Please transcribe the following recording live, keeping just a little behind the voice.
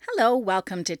Hello,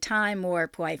 welcome to Time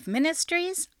Warp Wife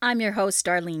Ministries. I'm your host,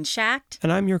 Darlene Schacht.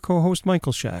 And I'm your co-host,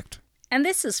 Michael Schacht. And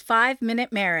this is 5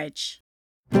 Minute Marriage.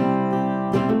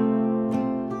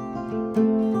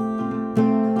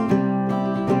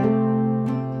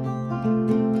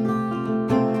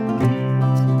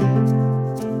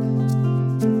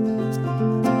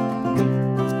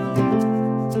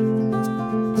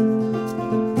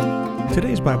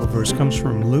 Today's Bible verse comes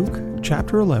from Luke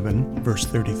chapter 11, verse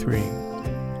 33.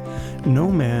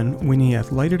 No man, when he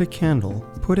hath lighted a candle,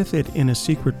 putteth it in a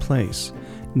secret place,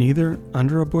 neither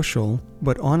under a bushel,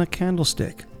 but on a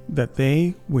candlestick, that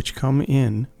they which come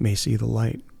in may see the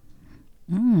light.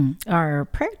 Our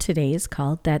prayer today is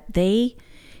called That They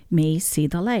May See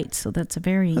the Light. So that's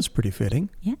pretty fitting.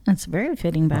 Yeah, that's a very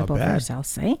fitting Bible verse, I'll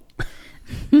say.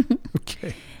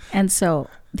 Okay. And so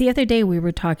the other day we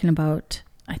were talking about,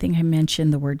 I think I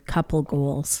mentioned the word couple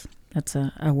goals. That's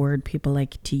a word people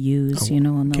like to use, in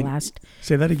the last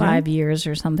say that again? 5 years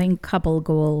or something. Couple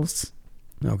goals.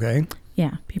 Okay.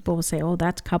 Yeah, people will say, oh,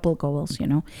 that's couple goals,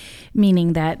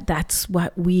 meaning that that's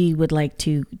what we would like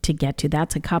to get to.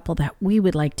 That's a couple that we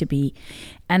would like to be.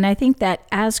 And I think that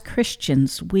as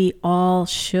Christians, we all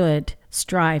should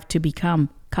strive to become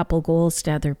couple goals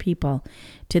to other people,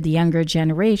 to the younger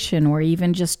generation, or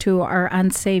even just to our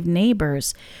unsaved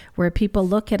neighbors, where people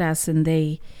look at us and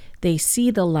they see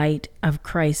the light of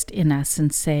Christ in us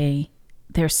and say,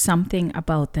 there's something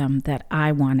about them that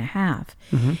I want to have.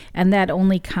 Mm-hmm. And that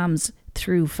only comes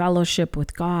through fellowship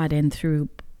with God and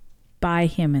by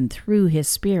Him and through His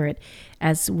Spirit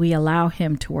as we allow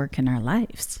Him to work in our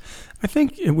lives. I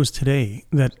think it was today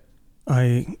that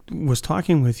I was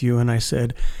talking with you and I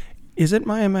said, is it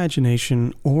my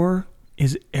imagination or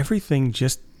is everything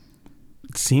just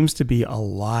seems to be a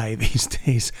lie these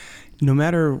days? No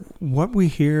matter what we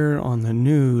hear on the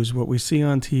news, what we see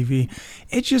on TV,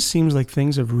 it just seems like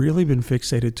things have really been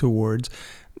fixated towards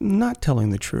not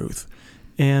telling the truth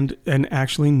and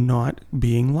actually not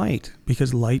being light,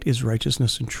 because light is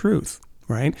righteousness and truth,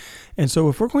 right? And so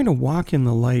if we're going to walk in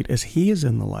the light as He is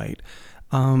in the light,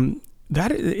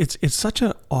 it's such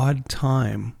an odd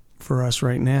time for us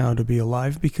right now to be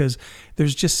alive, because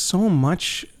there's just so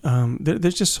much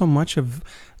there's just so much of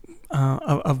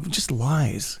just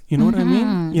lies. You know what I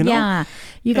mean? Yeah.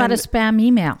 You got a spam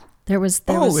email. There was a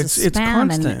spam, it's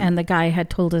constant. And the guy had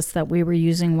told us that we were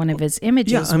using one of his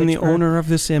images. Yeah, I'm the owner of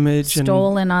this image.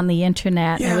 Stolen on the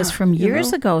internet. Yeah, it was from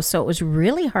years ago, so it was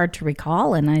really hard to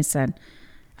recall. And I said,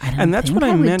 I don't think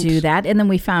I would do that. And then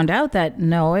we found out that,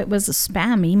 no, it was a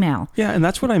spam email. Yeah, and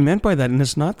that's what I meant by that. And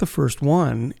it's not the first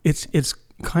one. It's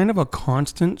kind of a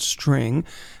constant string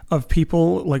of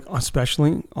people, like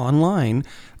especially online,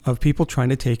 of people trying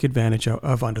to take advantage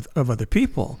of other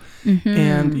people. Mm-hmm.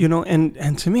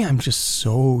 And to me, I'm just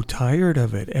so tired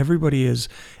of it. Everybody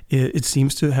it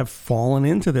seems to have fallen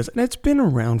into this, and it's been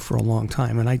around for a long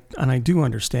time, and I do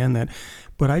understand that,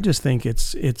 but I just think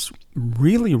it's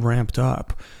really ramped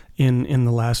up in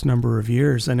the last number of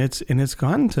years, and it's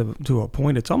gotten to a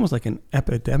point, it's almost like an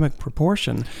epidemic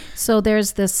proportion. So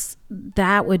there's this,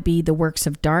 that would be the works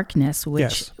of darkness,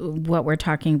 which what we're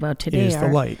talking about today is the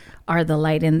light. Are the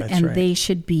light, and right. They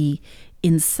should be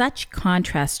in such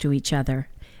contrast to each other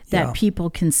that people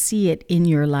can see it in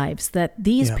your lives, that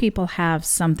these people have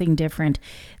something different.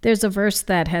 There's a verse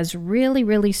that has really,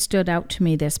 really stood out to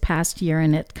me this past year,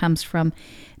 and it comes from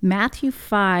Matthew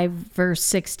 5, verse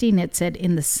 16. It said,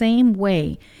 in the same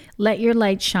way, let your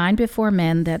light shine before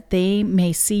men, that they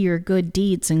may see your good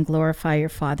deeds and glorify your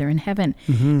Father in heaven.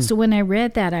 Mm-hmm. So when I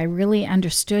read that, I really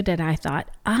understood it. I thought,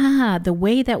 the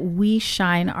way that we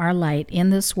shine our light in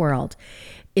this world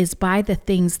is by the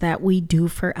things that we do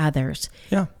for others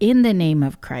in the name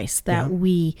of Christ, that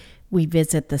we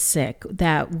visit the sick,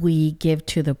 that we give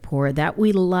to the poor, that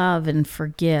we love and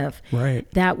forgive,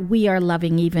 that we are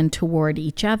loving even toward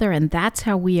each other. And that's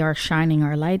how we are shining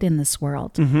our light in this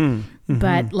world. Mm-hmm. Mm-hmm.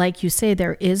 But like you say,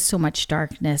 there is so much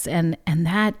darkness. And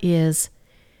that is,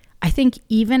 I think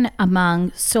even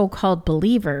among so-called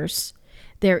believers,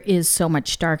 there is so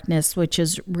much darkness, which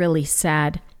is really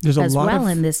sad. There's as well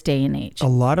in this day and age. A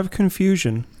lot of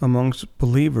confusion amongst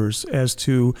believers as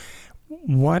to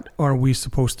what are we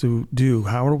supposed to do?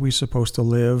 How are we supposed to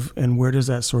live? And where does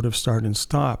that sort of start and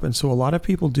stop? And so a lot of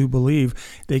people do believe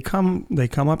they come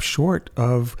up short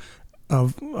of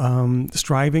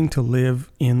striving to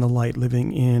live in the light,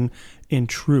 living in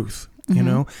truth.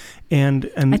 Mm-hmm.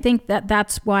 And I think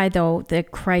that's why, though,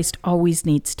 that Christ always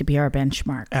needs to be our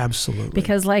benchmark. Absolutely.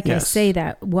 Because I say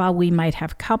that while we might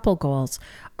have couple goals,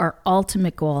 our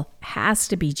ultimate goal has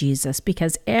to be Jesus,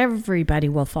 because everybody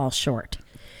will fall short.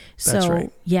 That's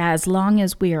right. Yeah, as long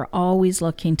as we are always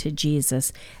looking to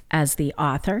Jesus as the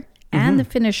author and the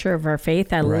finisher of our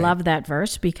faith. I love that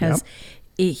verse because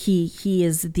he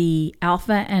is the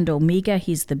Alpha and Omega.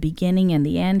 He's the beginning and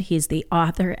the end. He's the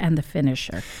author and the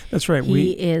finisher. That's right.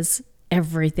 He is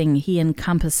everything. He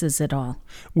encompasses it all.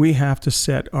 We have to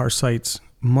set our sights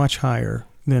much higher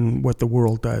than what the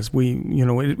world does.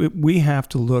 We have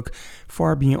to look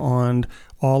far beyond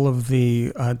all of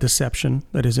the deception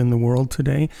that is in the world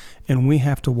today, and we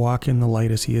have to walk in the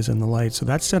light as he is in the light. So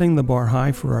that's setting the bar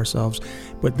high for ourselves,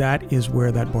 but that is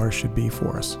where that bar should be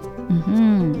for us.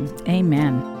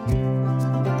 Amen.